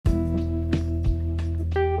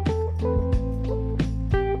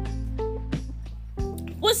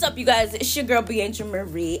What's up, you guys? It's your girl, Bianca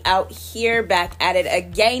Marie, out here back at it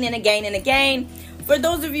again and again and again. For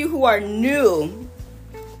those of you who are new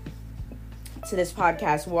to this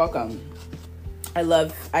podcast, welcome. I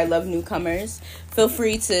love newcomers. Feel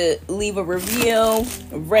free to leave a review,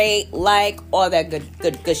 rate, like, all that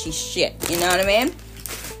good gushy shit. You know what I mean?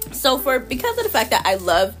 So because of the fact that I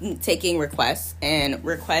love taking requests, and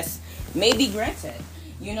requests may be granted.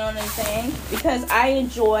 You know what I'm saying? Because I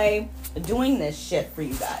enjoy doing this shit for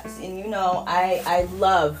you guys. And you know, I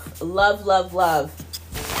love,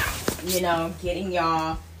 you know, getting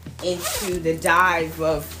y'all into the dive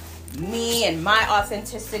of me and my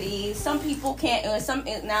authenticity. Some people can't,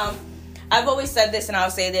 now, I've always said this, and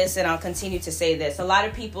I'll say this, and I'll continue to say this. A lot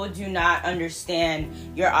of people do not understand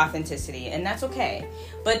your authenticity, and that's okay.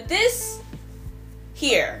 But this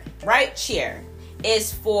here, right here,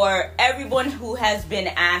 is for everyone who has been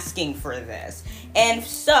asking for this. And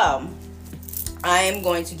so, I am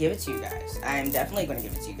going to give it to you guys. I am definitely going to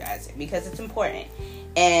give it to you guys because it's important.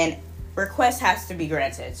 And request has to be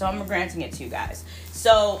granted. So, I'm granting it to you guys.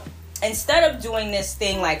 So, instead of doing this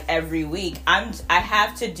thing like every week, I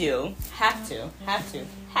have to do a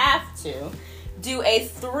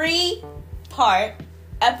 3-part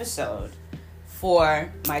episode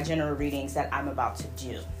for my general readings that I'm about to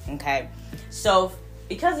do. Okay? So,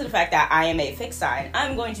 because of the fact that I am a fixed sign,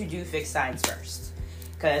 I'm going to do fixed signs first.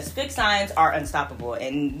 Because fixed signs are unstoppable.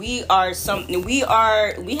 And we have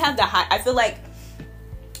the high, I feel like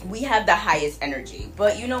we have the highest energy.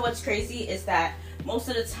 But you know what's crazy is that most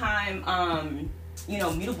of the time, you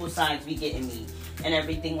know, mutable signs be getting me and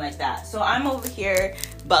everything like that. So I'm over here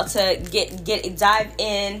about to dive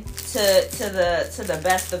in to the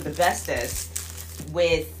best of the bestest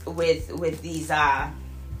with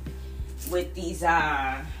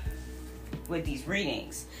these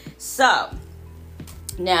readings. So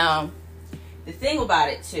now the thing about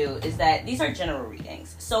it too is that these are general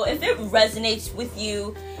readings. So if it resonates with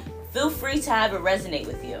you, feel free to have it resonate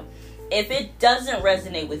with you. If it doesn't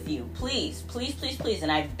resonate with you, please,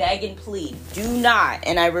 and I beg and plead, do not,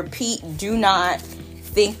 and I repeat, do not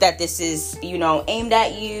think that this is, you know, aimed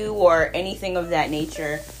at you or anything of that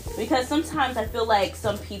nature. Because sometimes I feel like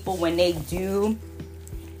some people, when they do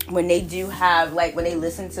have, like, when they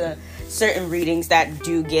listen to certain readings that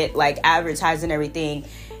do get, like, advertised and everything,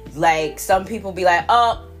 like, some people be like,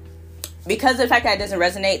 oh, because of the fact that it doesn't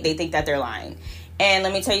resonate, they think that they're lying. And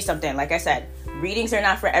let me tell you something, like I said, readings are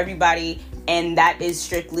not for everybody, and that is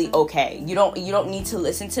strictly okay. You don't need to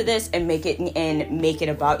listen to this and make it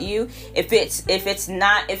about you. If this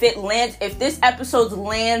episode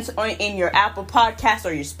lands in your Apple Podcast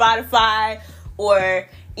or your Spotify, or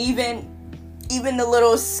even the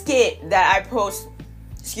little skit that I post,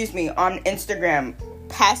 on Instagram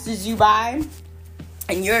passes you by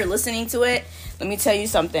and you're listening to it, let me tell you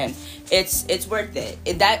something. It's worth it.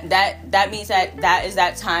 That means that is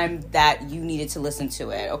that time that you needed to listen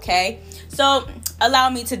to it, okay? So, allow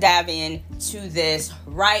me to dive in to this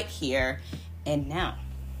right here and now.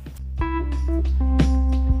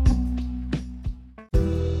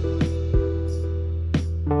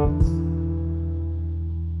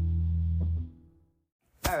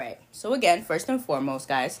 All right. So again, first and foremost,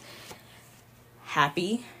 guys,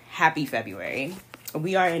 happy February.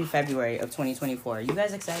 We are in February of 2024. You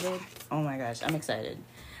guys excited? Oh my gosh, I'm excited.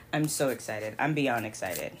 I'm so excited. I'm beyond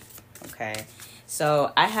excited. Okay.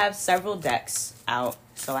 So I have several decks out.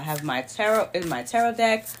 So I have my tarot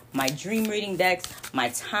deck, my dream reading decks, my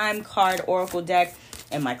time card oracle deck,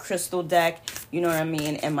 and my crystal deck. You know what I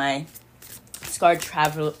mean? And my Scarred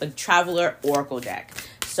Traveler oracle deck.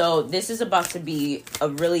 So this is about to be a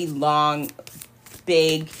really long,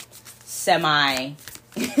 big, semi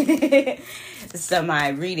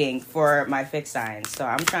reading for my fixed signs. So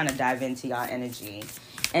I'm trying to dive into y'all energy.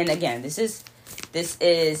 And again, this is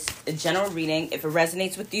a general reading. If it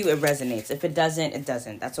resonates with you, it resonates. If it doesn't, it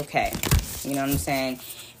doesn't. That's okay. You know what I'm saying?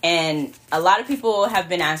 And a lot of people have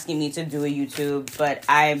been asking me to do a YouTube, but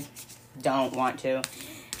I don't want to.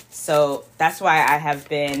 So that's why I have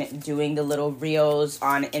been doing the little reels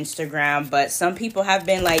on Instagram. But some people have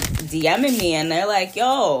been like DMing me and they're like,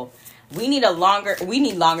 yo, we need longer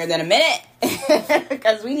than a minute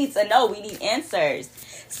because we need to know, we need answers.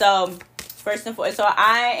 So first and foremost, so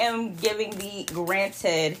I am giving the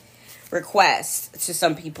granted request to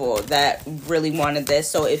some people that really wanted this.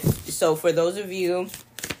 So for those of you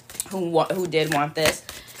who did want this,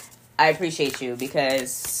 I appreciate you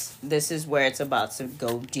because this is where it's about to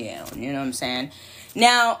go down. You know what I'm saying?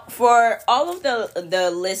 Now, for all of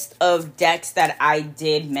the list of decks that I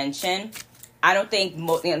did mention, I don't think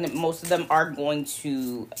most of them are going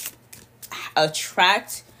to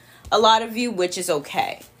attract a lot of you, which is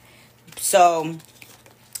okay. So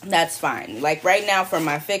that's fine. Like right now for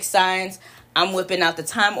my fixed signs, I'm whipping out the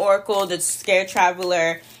Time Oracle, the Scared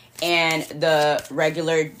Traveler, and the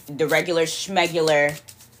regular schmegular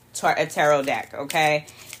tarot deck, okay?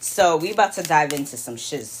 So we about to dive into some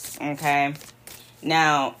shiz, okay?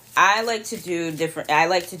 Now, I like to do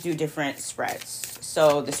different spreads.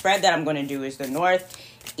 So the spread that I'm going to do is the north,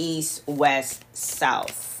 east, west,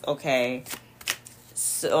 south, okay?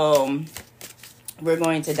 So we're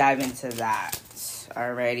going to dive into that.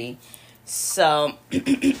 Alrighty. So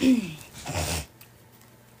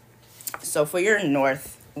so for your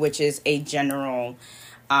north, which is a general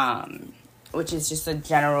which is just a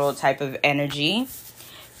general type of energy,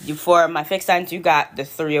 for my fixed signs, you got the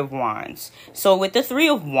Three of Wands. So with the Three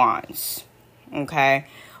of Wands, okay,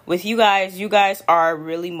 with you guys are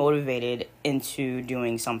really motivated into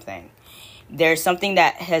doing something. There's something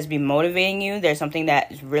that has been motivating you. There's something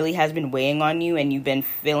that really has been weighing on you, and you've been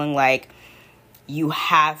feeling like you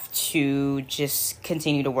have to just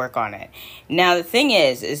continue to work on it. Now, the thing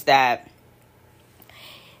is that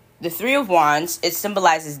the Three of Wands, it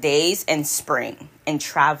symbolizes days and spring and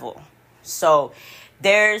travel. So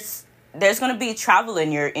there's going to be travel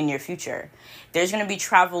in your future. There's going to be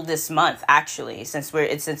travel this month, actually, since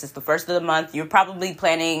it's the first of the month. You're probably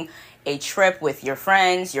planning a trip with your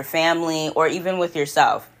friends, your family, or even with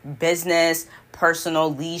yourself. Business,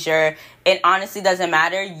 personal, leisure. It honestly doesn't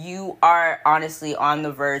matter. You are honestly on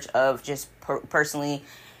the verge of just personally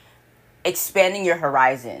expanding your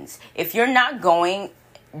horizons. If you're not going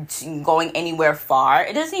anywhere far,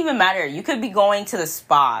 it doesn't even matter. You could be going to the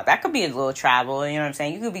spa. That could be a little travel, you know what I'm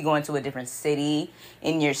saying? You could be going to a different city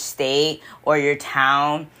in your state or your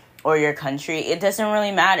town or your country. It doesn't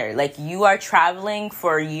really matter. Like, you are traveling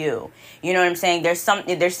for you. You know what I'm saying? There's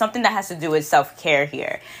something that has to do with self-care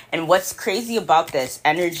here. And what's crazy about this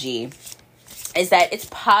energy is that it's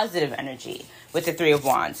positive energy with the Three of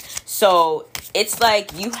Wands. So it's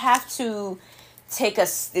like you have to take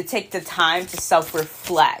the time to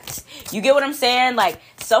self-reflect. You get what I'm saying? Like,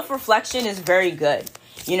 self-reflection is very good.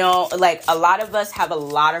 You know, like, a lot of us have a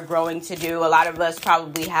lot of growing to do. A lot of us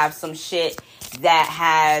probably have some shit that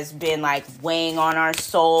has been, like, weighing on our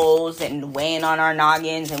souls and weighing on our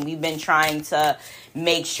noggins, and we've been trying to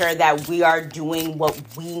make sure that we are doing what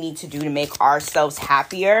we need to do to make ourselves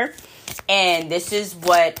happier. And this is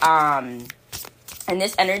what and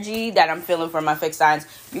this energy that I'm feeling for my fixed signs,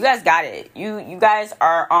 you guys got it. You guys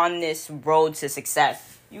are on this road to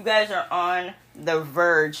success. You guys are on the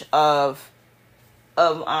verge of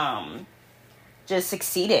just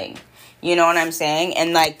succeeding. You know what I'm saying?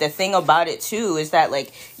 And, like, the thing about it too is that,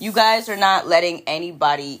 like, you guys are not letting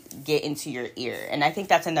anybody get into your ear. And I think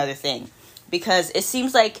that's another thing, because it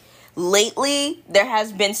seems like lately there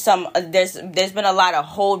has been there's been a lot of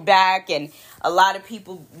holdback, and a lot of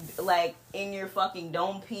people, like, in your fucking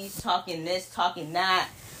dome piece talking this, talking that,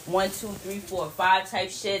 1, 2, 3, 4, 5 type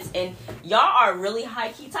shits, and y'all are really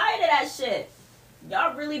high-key tired of that shit.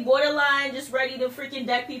 Y'all really borderline just ready to freaking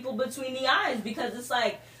deck people between the eyes, because it's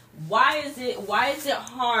like, why is it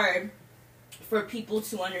hard for people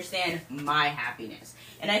to understand my happiness?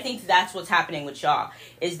 And I think that's what's happening with y'all,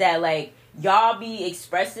 is that, like, y'all be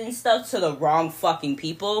expressing stuff to the wrong fucking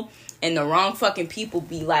people, and the wrong fucking people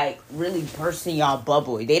be, like, really bursting y'all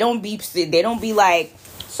bubble. They don't be like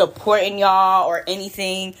supporting y'all or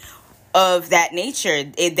anything of that nature.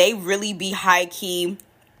 They really be high key,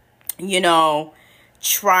 you know,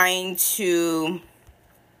 trying to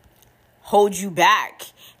hold you back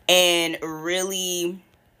and really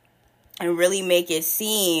make it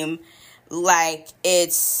seem like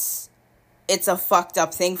it's a fucked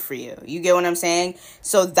up thing for you. You get what I'm saying?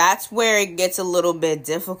 So that's where it gets a little bit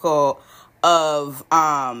difficult of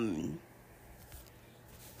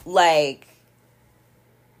like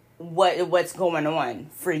what's going on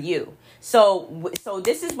for you. So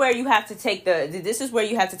this is where you have to take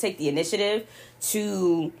the initiative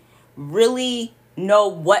to really know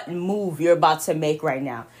what move you're about to make right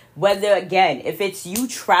now. Whether, again, if it's you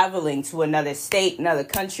traveling to another state, another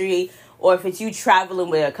country, or if it's you traveling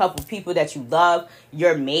with a couple people that you love,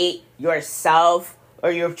 your mate, yourself,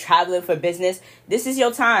 or you're traveling for business, this is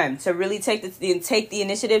your time to really take the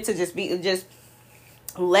initiative to just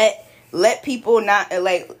let people not,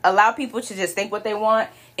 like, allow people to just think what they want,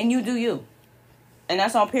 and you do you. And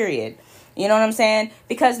that's on period. You know what I'm saying?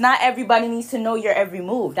 Because not everybody needs to know your every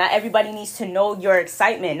move. Not everybody needs to know your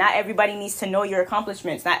excitement. Not everybody needs to know your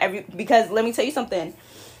accomplishments. Because let me tell you something.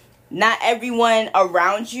 Not everyone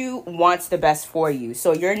around you wants the best for you.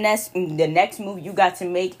 So the next move you got to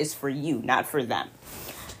make is for you, not for them.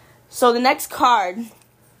 So the next card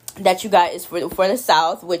that you got is for the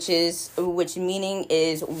South, which meaning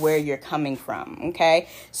is where you're coming from. Okay,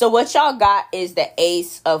 so what y'all got is the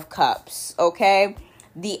Ace of Cups. Okay,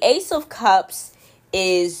 the Ace of Cups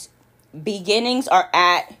is beginnings are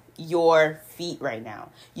at your feet right now.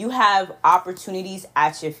 You have opportunities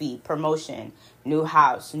at your feet. Promotion, new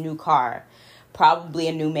house, new car, probably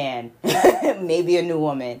a new man, maybe a new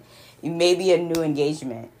woman, maybe a new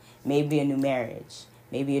engagement, maybe a new marriage,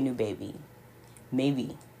 maybe a new baby,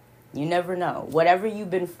 maybe. You never know. Whatever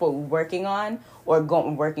you've been working on or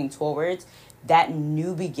working towards, that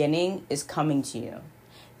new beginning is coming to you.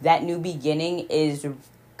 That new beginning is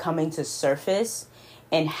coming to surface.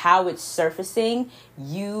 And how it's surfacing,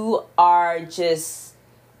 you are just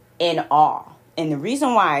in awe. And the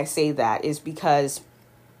reason why I say that is because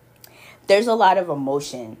there's a lot of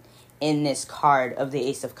emotion in this card of the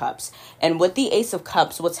Ace of Cups. And with the Ace of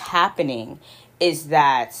Cups, what's happening is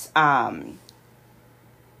that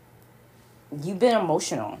you've been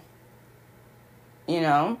emotional.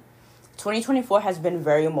 2024 has been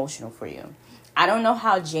very emotional for you. I don't know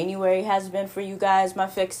how January has been for you guys, my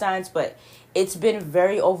fixed signs, but it's been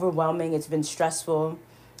very overwhelming. It's been stressful.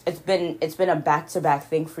 It's been a back-to-back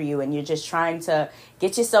thing for you, and you're just trying to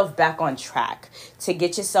get yourself back on track, to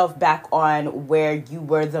get yourself back on where you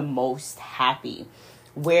were the most happy,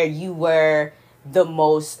 where you were the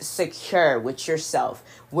most secure with yourself,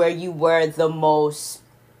 where you were the most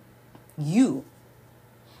you.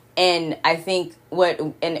 And I think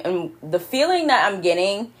and the feeling that I'm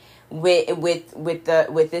getting with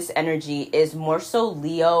this energy is more so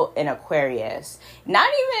Leo and Aquarius, not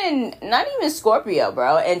even Scorpio,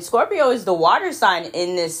 bro. And Scorpio is the water sign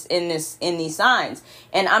in these signs,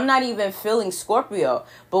 and I'm not even feeling Scorpio.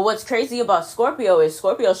 But what's crazy about Scorpio is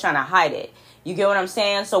Scorpio's trying to hide it. You get what I'm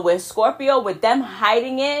saying? So with Scorpio, with them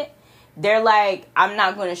hiding it, they're like, I'm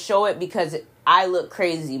not going to show it because I look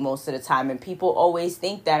crazy most of the time, and people always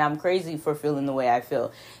think that I'm crazy for feeling the way I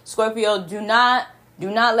feel. Scorpio, do not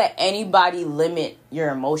let anybody limit your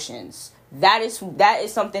emotions. That is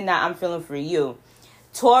something that I'm feeling for you.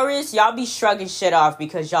 Taurus, y'all be shrugging shit off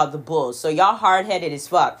because y'all the bulls. So y'all hard-headed as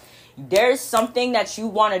fuck. There's something that you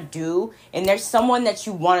want to do, and there's someone that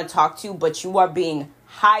you want to talk to, but you are being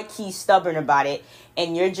high-key stubborn about it,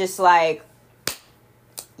 and you're just like,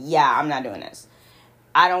 yeah, I'm not doing this.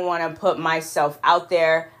 I don't want to put myself out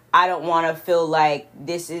there. I don't want to feel like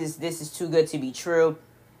this is too good to be true.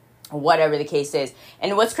 Whatever the case is.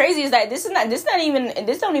 And what's crazy is that this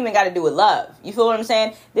don't even got to do with love. You feel what I'm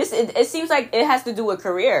saying? It seems like it has to do with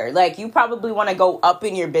career. Like, you probably want to go up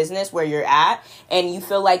in your business where you're at, and you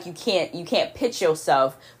feel like you can't pitch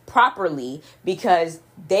yourself properly because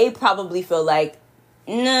they probably feel like,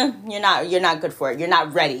 nah, you're not good for it. You're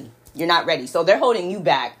not ready. So they're holding you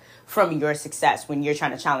back from your success when you're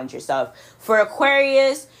trying to challenge yourself. For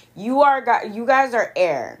Aquarius, you guys are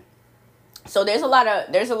air. So there's a lot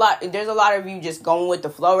of you just going with the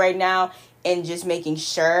flow right now and just making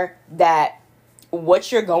sure that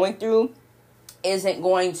what you're going through isn't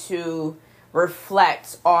going to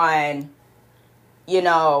reflect on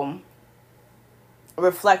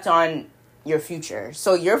your future.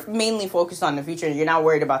 So you're mainly focused on the future. You're not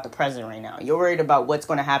worried about the present right now. You're worried about what's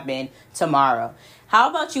going to happen tomorrow. How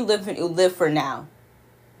about you live for now?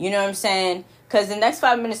 You know what I'm saying? Because the next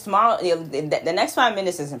 5 minutes tomorrow, the next 5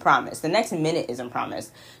 minutes isn't promised. The next minute isn't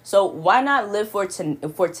promised. So why not live for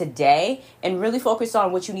today and really focus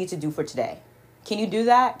on what you need to do for today? Can you do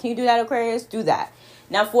that? Can you do that, Aquarius? Do that.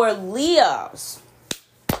 Now for Leos,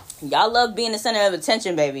 y'all love being the center of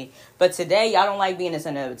attention, baby. But today, y'all don't like being the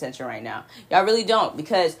center of attention right now. Y'all really don't,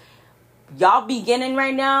 because y'all beginning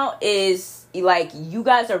right now is like, you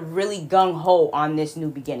guys are really gung-ho on this new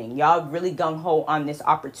beginning. Y'all really gung-ho on this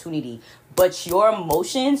opportunity. But your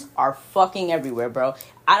emotions are fucking everywhere, bro.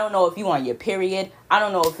 I don't know if you on your period. I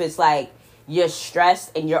don't know if it's like you're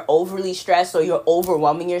stressed and you're overly stressed or you're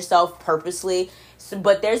overwhelming yourself purposely. So,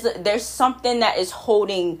 but there's something that is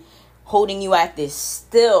holding you at this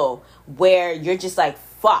still where you're just like,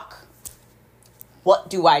 fuck, what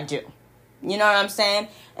do I do? You know what I'm saying?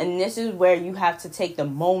 And this is where you have to take the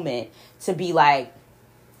moment to be like,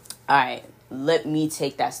 all right, let me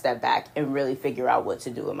take that step back and really figure out what to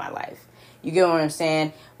do in my life. You get what I'm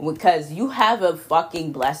saying? Because you have a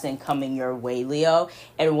fucking blessing coming your way, Leo.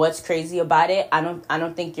 And what's crazy about it, I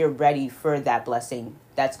don't think you're ready for that blessing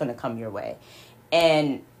that's going to come your way.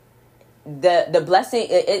 And the blessing,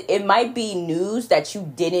 it might be news that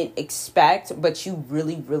you didn't expect, but you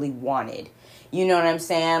really, really wanted. You know what I'm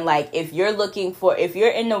saying? Like, if you're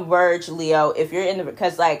in the verge, Leo,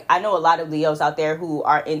 because like, I know a lot of Leos out there who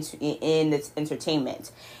are in this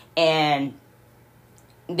entertainment, and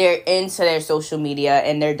they're into their social media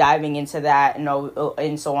and they're diving into that,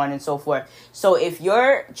 and so on and so forth. So if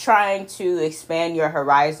you're trying to expand your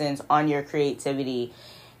horizons on your creativity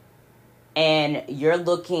and you're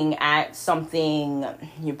looking at something,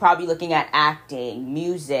 you're probably looking at acting,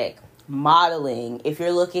 music, modeling, if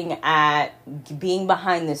you're looking at being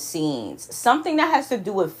behind the scenes, something that has to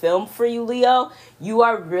do with film for you, Leo, you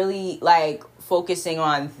are really like focusing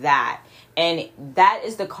on that. And that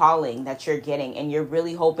is the calling that you're getting. And you're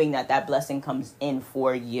really hoping that that blessing comes in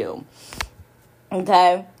for you.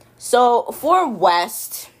 Okay. So for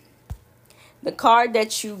West, the card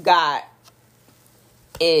that you got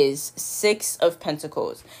is 6 of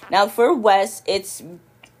Pentacles. Now for West, it's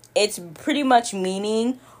pretty much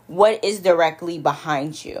meaning what is directly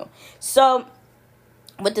behind you. So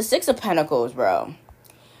with the 6 of Pentacles, bro,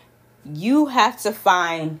 you have to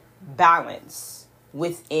find balance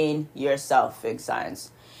within yourself, big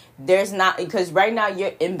signs. There's not, because right now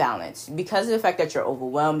you're imbalanced because of the fact that you're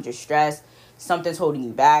overwhelmed, you're stressed, something's holding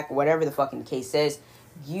you back, whatever the fucking case is.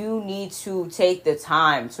 You need to take the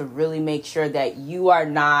time to really make sure that you are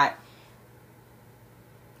not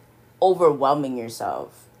overwhelming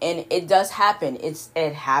yourself. And it does happen.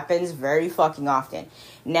 It happens very fucking often.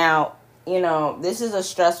 Now, this is a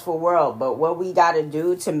stressful world, but what we got to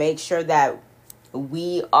do to make sure that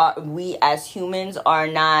we as humans are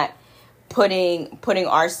not putting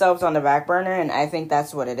ourselves on the back burner, and I think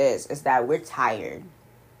that's what it is that we're tired.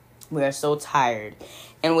 We are so tired.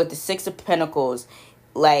 And with the 6 of Pentacles,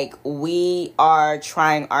 like, we are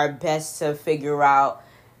trying our best to figure out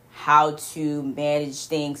how to manage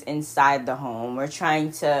things inside the home. We're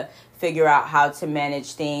trying to figure out how to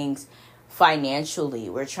manage things financially.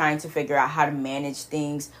 We're trying to figure out how to manage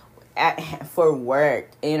things for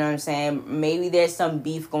work. You know what I'm saying? Maybe there's some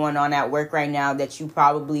beef going on at work right now that you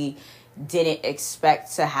probably didn't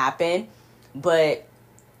expect to happen, but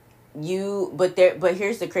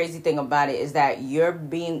here's the crazy thing about it is that you're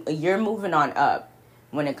moving on up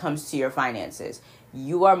when it comes to your finances.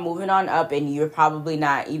 You are moving on up, and you're probably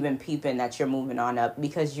not even peeping that you're moving on up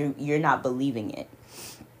because you're not believing it.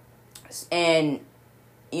 And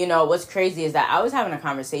what's crazy is that I was having a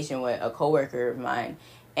conversation with a coworker of mine,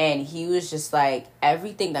 and he was just like,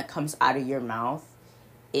 everything that comes out of your mouth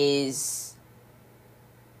is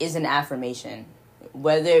an affirmation.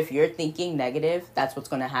 Whether if you're thinking negative, that's what's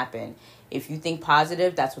going to happen. If you think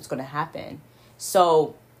positive, that's what's going to happen.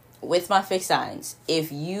 So with my fixed signs,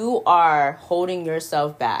 if you are holding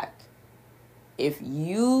yourself back, if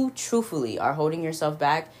you truthfully are holding yourself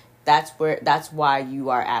back, that's why you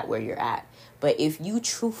are at where you're at. But if you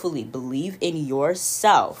truthfully believe in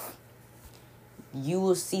yourself, you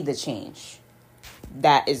will see the change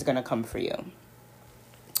that is going to come for you.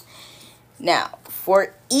 Now,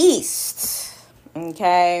 for East,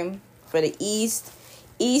 okay? For the East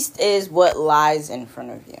is what lies in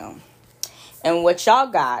front of you. And what y'all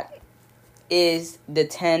got is the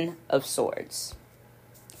 10 of Swords.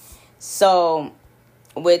 So,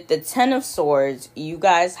 with the 10 of Swords, you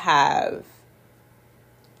guys have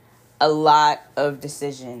a lot of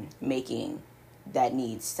decision making that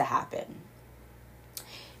needs to happen.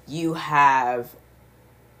 You have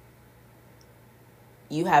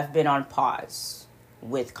been on pause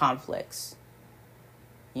with conflicts.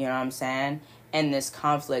 You know what I'm saying? And this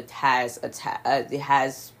conflict has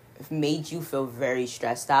made you feel very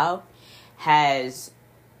stressed out, has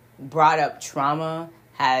brought up trauma,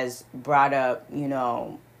 has brought up,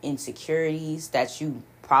 insecurities that you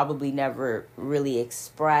probably never really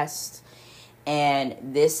expressed. And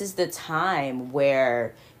this is the time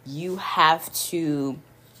where you have to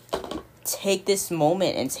take this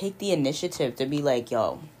moment and take the initiative to be like,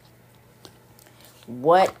 yo,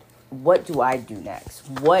 what do I do next?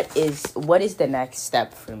 What is the next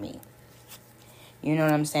step for me? You know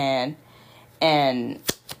what I'm saying? And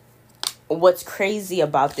what's crazy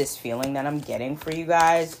about this feeling that I'm getting for you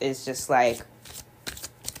guys is just like,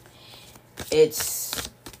 it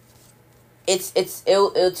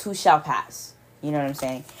too shall pass. You know what I'm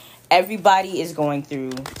saying? Everybody is going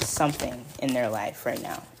through something in their life right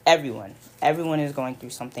now. Everyone is going through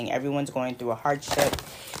something. Everyone's going through a hardship.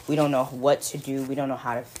 We don't know what to do. We don't know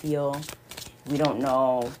how to feel. We don't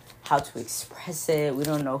know how to express it. We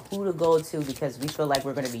don't know who to go to because we feel like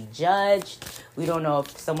we're going to be judged. We don't know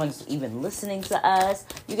if someone's even listening to us.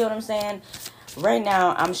 You get what I'm saying? Right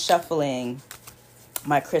now, I'm shuffling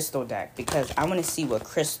my crystal deck because I want to see what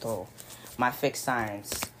crystal my fixed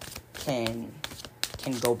signs can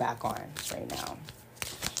go back on right now.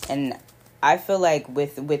 And I feel like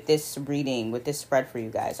with this reading, with this spread for you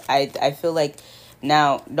guys, I feel like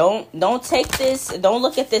now don't take this, don't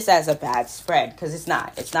look at this as a bad spread, because it's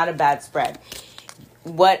not a bad spread.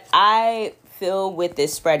 what I feel with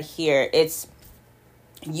this spread here, it's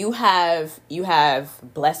you have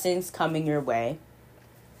blessings coming your way.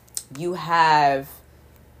 You have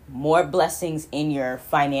more blessings in your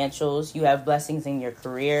financials. You have blessings in your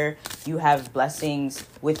career. You have blessings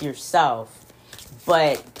with yourself.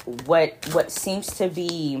 But what seems to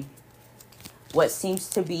be, on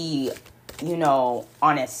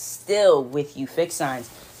a still with you fixed signs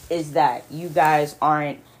is that you guys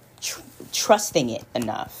aren't trusting it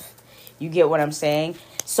enough. You get what I'm saying?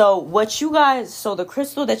 So the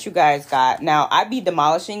crystal that you guys got, now I be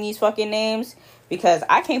demolishing these fucking names because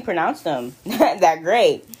I can't pronounce them that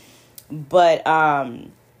great. But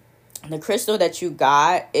the crystal that you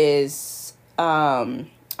got is, I'm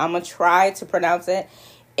going to try to pronounce it.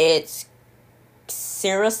 It's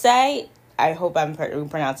Cirrusite. I hope I'm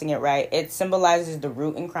pronouncing it right. It symbolizes the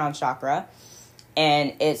root and crown chakra.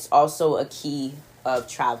 And it's also a key of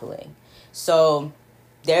traveling. So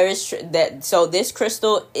this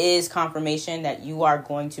crystal is confirmation that you are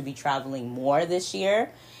going to be traveling more this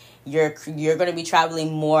year. You're going to be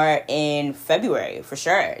traveling more in February for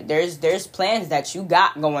sure. There's plans that you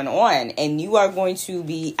got going on, and you are going to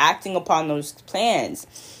be acting upon those plans.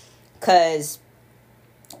 Because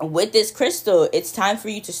with this crystal, it's time for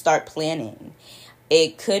you to start planning.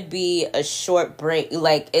 It could be a short break.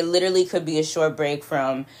 Like, it literally could be a short break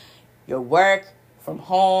from your work, from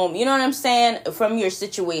home. You know what I'm saying? From your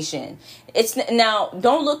situation. Now,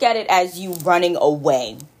 don't look at it as you running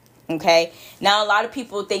away. Okay? Now, a lot of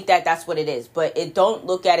people think that that's what it is. But don't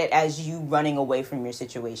look at it as you running away from your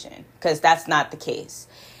situation. Because that's not the case.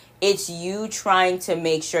 It's you trying to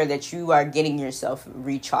make sure that you are getting yourself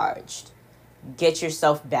recharged. Get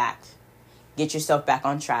yourself back. Get yourself back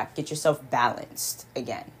on track. Get yourself balanced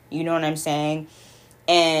again. You know what I'm saying?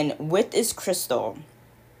 And with this crystal,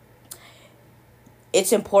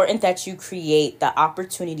 it's important that you create the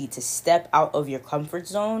opportunity to step out of your comfort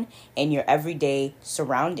zone and your everyday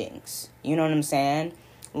surroundings. You know what I'm saying?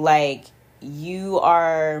 Like, you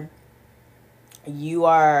are,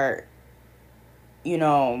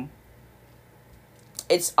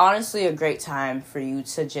 it's honestly a great time for you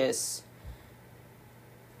to just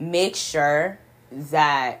make sure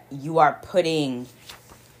that you're putting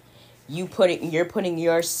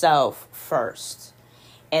yourself first.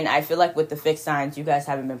 And I feel like with the fixed signs, you guys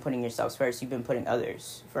haven't been putting yourselves first. You've been putting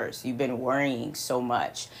others first. You've been worrying so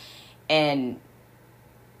much. And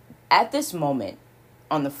at this moment,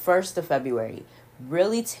 on the 1st of February,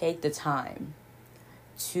 really take the time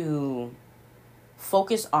to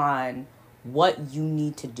focus on what you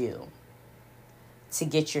need to do to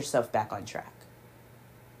get yourself back on track.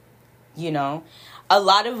 You know, a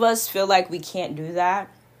lot of us feel like we can't do that.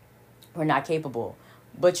 We're not capable.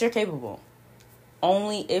 But you're capable.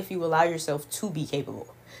 Only if you allow yourself to be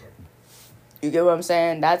capable. You get what I'm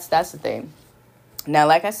saying? That's the thing. Now,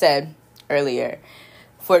 like I said earlier,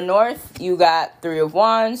 for North, you got 3 of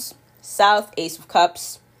Wands, South, Ace of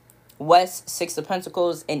Cups, West, 6 of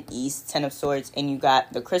Pentacles, and East, 10 of Swords. And you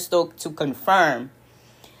got the crystal to confirm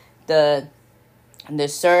the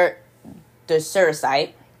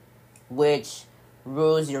Cirrusite, which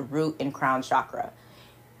rules your root and crown chakra.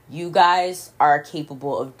 You guys are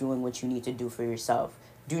capable of doing what you need to do for yourself.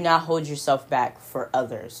 Do not hold yourself back for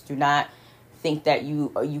others. Do not think that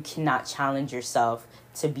you cannot challenge yourself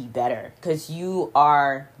to be better, because you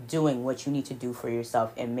are doing what you need to do for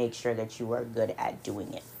yourself, and make sure that you are good at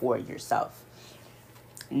doing it for yourself.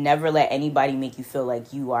 Never let anybody make you feel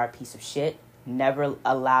like you are a piece of shit. Never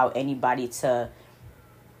allow anybody to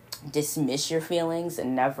dismiss your feelings,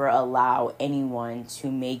 and never allow anyone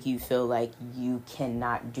to make you feel like you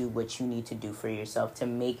cannot do what you need to do for yourself, to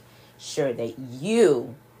make sure that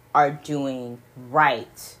you are doing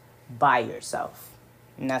right by yourself.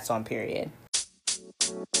 And that's on period.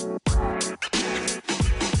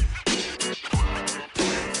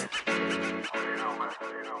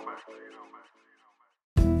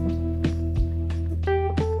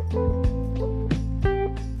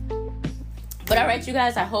 But all right, you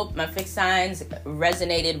guys, I hope my fixed signs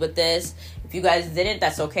resonated with this. If you guys didn't,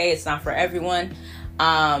 that's okay. It's not for everyone.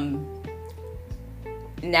 Now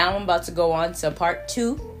I'm about to go on to part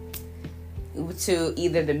 2, to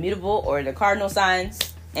either the mutable or the cardinal signs.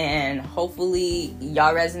 And hopefully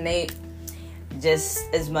y'all resonate just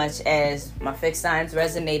as much as my fixed signs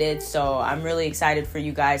resonated. So I'm really excited for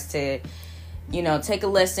you guys to, take a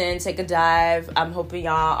listen, take a dive. I'm hoping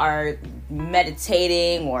y'all are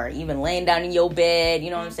meditating or even laying down in your bed, you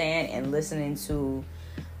know what I'm saying, and listening to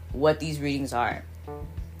what these readings are.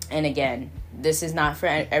 And again, this is not for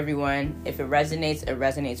everyone. If it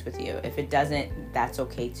resonates with you. If it doesn't, that's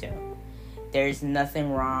okay too. There's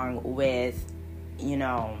nothing wrong with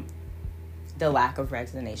the lack of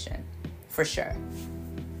resignation, for sure.